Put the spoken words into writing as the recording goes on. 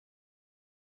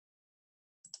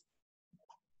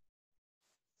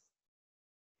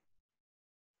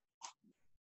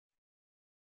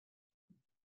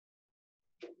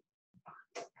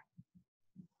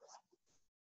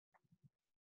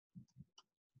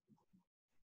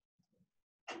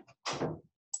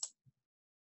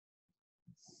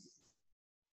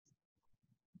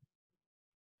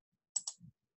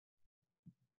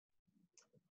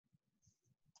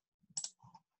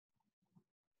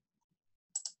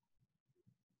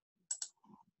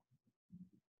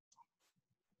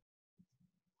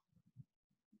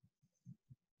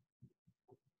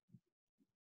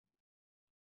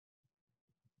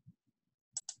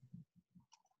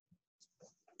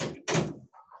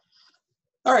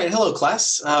All right, hello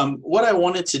class. What I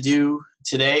wanted to do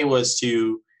today was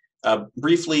to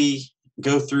briefly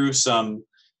go through some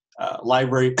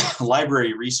library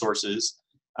library resources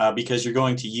because you're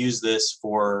going to use this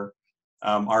for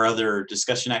our other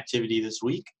discussion activity this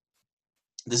week.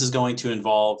 This is going to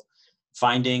involve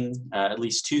finding at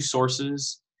least two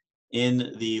sources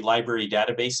in the library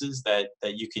databases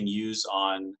that you can use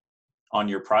on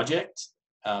your project.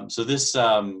 So this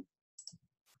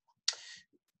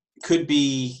could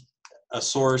be a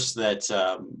source that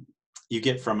you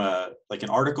get from like an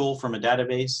article from a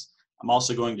database. I'm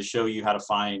also going to show you how to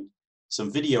find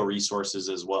some video resources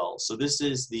as well. So this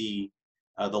is the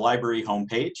library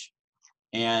homepage,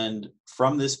 and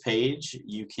from this page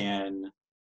you can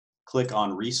click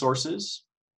on resources,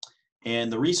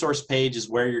 and the resource page is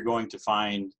where you're going to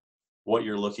find what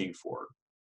you're looking for.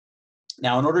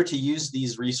 Now, in order to use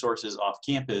these resources off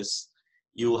campus,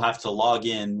 you will have to log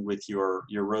in with your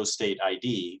Rose State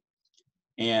ID,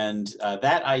 and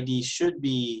that ID should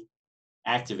be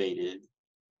activated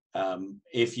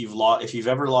if you've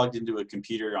ever logged into a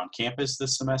computer on campus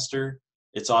this semester.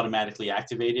 It's automatically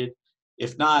activated.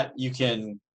 If not, you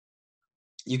can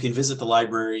visit the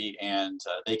library and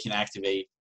they can activate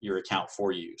your account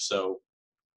for you. So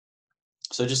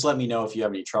just let me know if you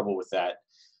have any trouble with that.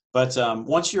 But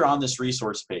once you're on this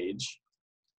resource page,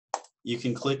 you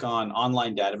can click on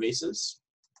online databases,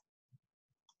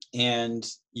 and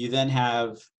you then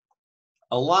have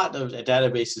a lot of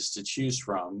databases to choose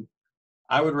from.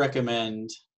 I would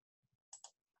recommend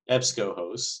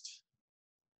EBSCOhost,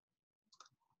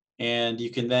 and you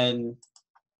can then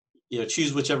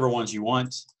choose whichever ones you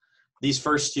want. These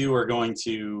first two are going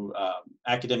to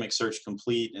Academic Search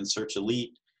Complete and Search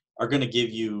Elite are going to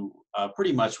give you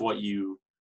pretty much what you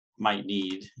might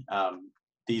need.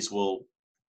 These will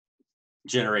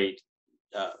generate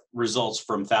results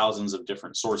from thousands of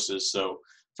different sources. So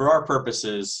for our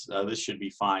purposes, this should be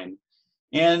fine.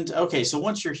 And okay, so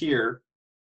once you're here,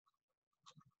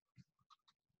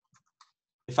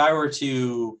 if I were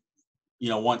to,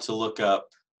 want to look up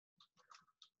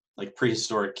like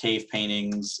prehistoric cave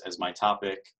paintings as my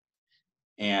topic,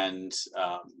 and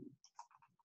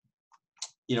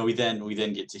we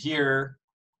then get to here,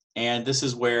 and this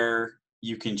is where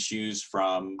you can choose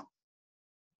from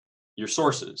your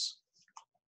sources.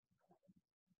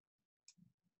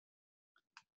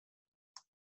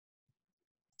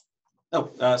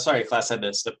 Oh, sorry, class, I had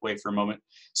to step away for a moment.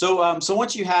 So, so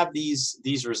once you have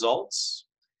these results,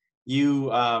 you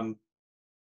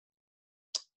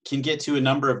can get to a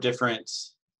number of different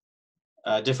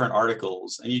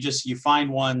articles, and you find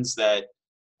ones that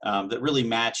that really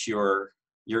match your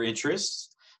interests.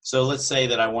 So let's say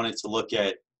that I wanted to look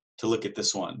at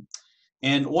this one,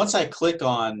 and once I click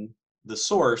on the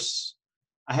source,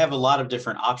 I have a lot of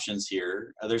different options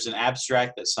here. There's an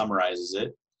abstract that summarizes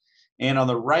it, and on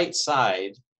the right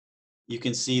side, you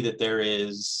can see that there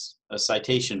is a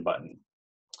citation button.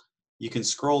 You can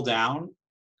scroll down,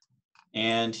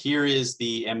 and here is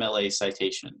the MLA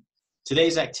citation.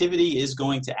 Today's activity is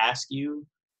going to ask you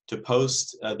to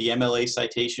post the MLA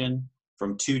citation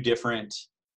from two different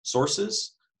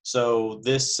sources. So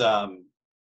this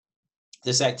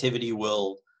this activity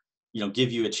will,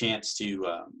 give you a chance to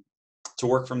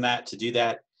work from that, to do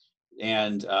that,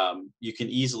 and you can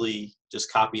easily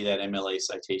just copy that MLA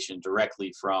citation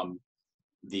directly from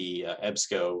the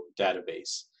EBSCO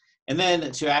database. And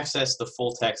then to access the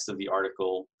full text of the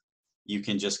article, you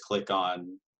can just click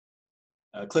on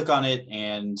it,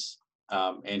 and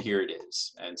here it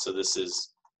is. And so this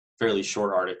is a fairly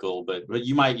short article, but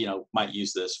you might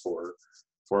use this for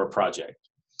a project.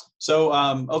 So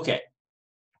okay,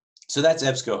 so that's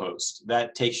EBSCOhost.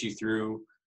 That takes you through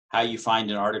how you find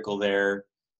an article there.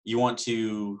 You want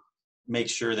to make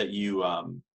sure that you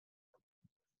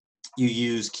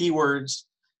use keywords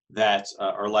that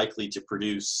are likely to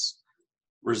produce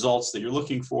results that you're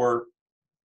looking for.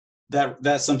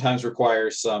 That sometimes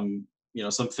requires some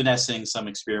some finessing, some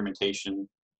experimentation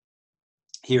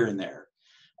here and there.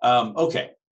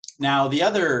 Okay, now the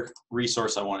other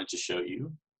resource I wanted to show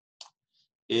you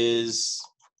is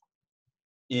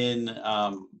in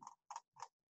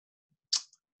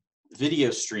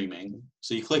video streaming.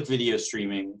 So you click video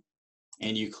streaming,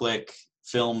 and you click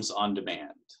films on demand.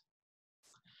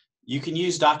 You can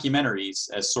use documentaries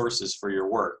as sources for your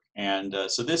work, and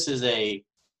so this is a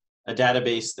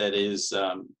database that is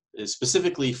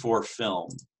specifically for film,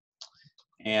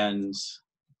 and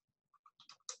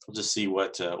we'll just see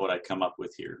what I come up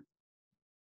with here.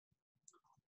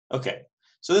 Okay,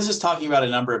 so this is talking about a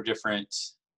number of different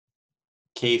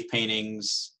cave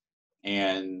paintings,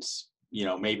 and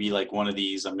maybe like one of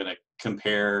these, I'm going to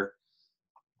compare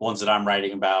ones that I'm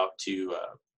writing about to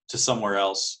somewhere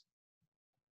else.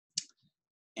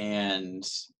 And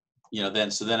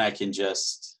then I can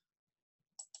just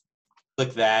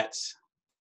click that,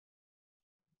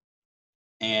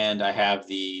 and I have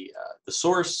the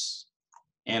source.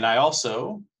 And I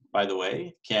also, by the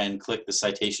way, can click the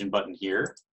citation button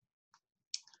here,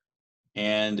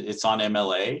 and it's on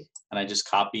MLA, and I just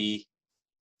copy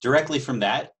directly from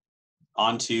that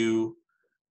onto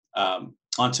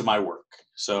onto my work.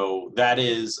 So that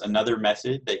is another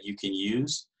method that you can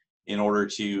use in order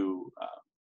to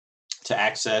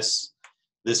access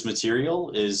this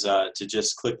material, is to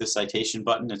just click the citation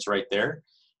button. It's right there.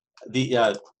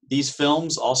 These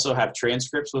films also have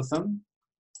transcripts with them,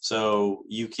 so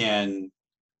you can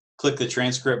click the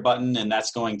transcript button, and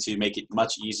that's going to make it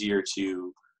much easier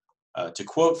to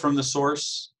quote from the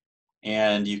source,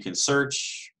 and you can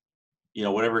search,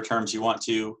 whatever terms you want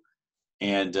to,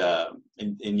 and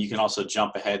you can also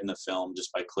jump ahead in the film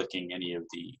just by clicking any of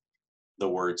the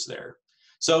words there.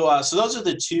 So those are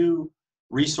the two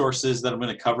resources that I'm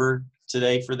going to cover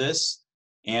today for this,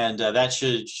 and that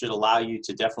should allow you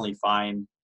to definitely find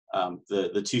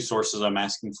the two sources I'm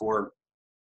asking for.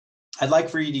 I'd like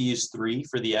for you to use 3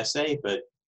 for the essay, but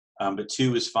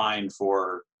 2 is fine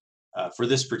for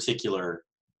this particular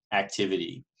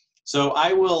activity. So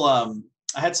I will.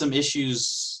 I had some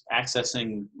issues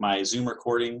accessing my Zoom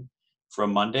recording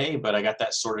from Monday, but I got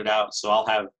that sorted out. So I'll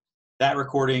have that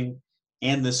recording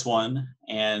and this one,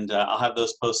 and I'll have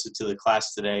those posted to the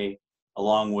class today,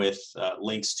 along with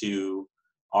links to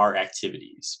our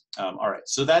activities. All right,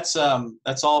 so that's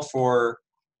all for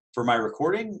my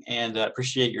recording, and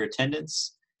appreciate your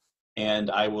attendance,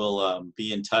 and I will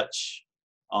be in touch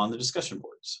on the discussion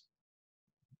boards.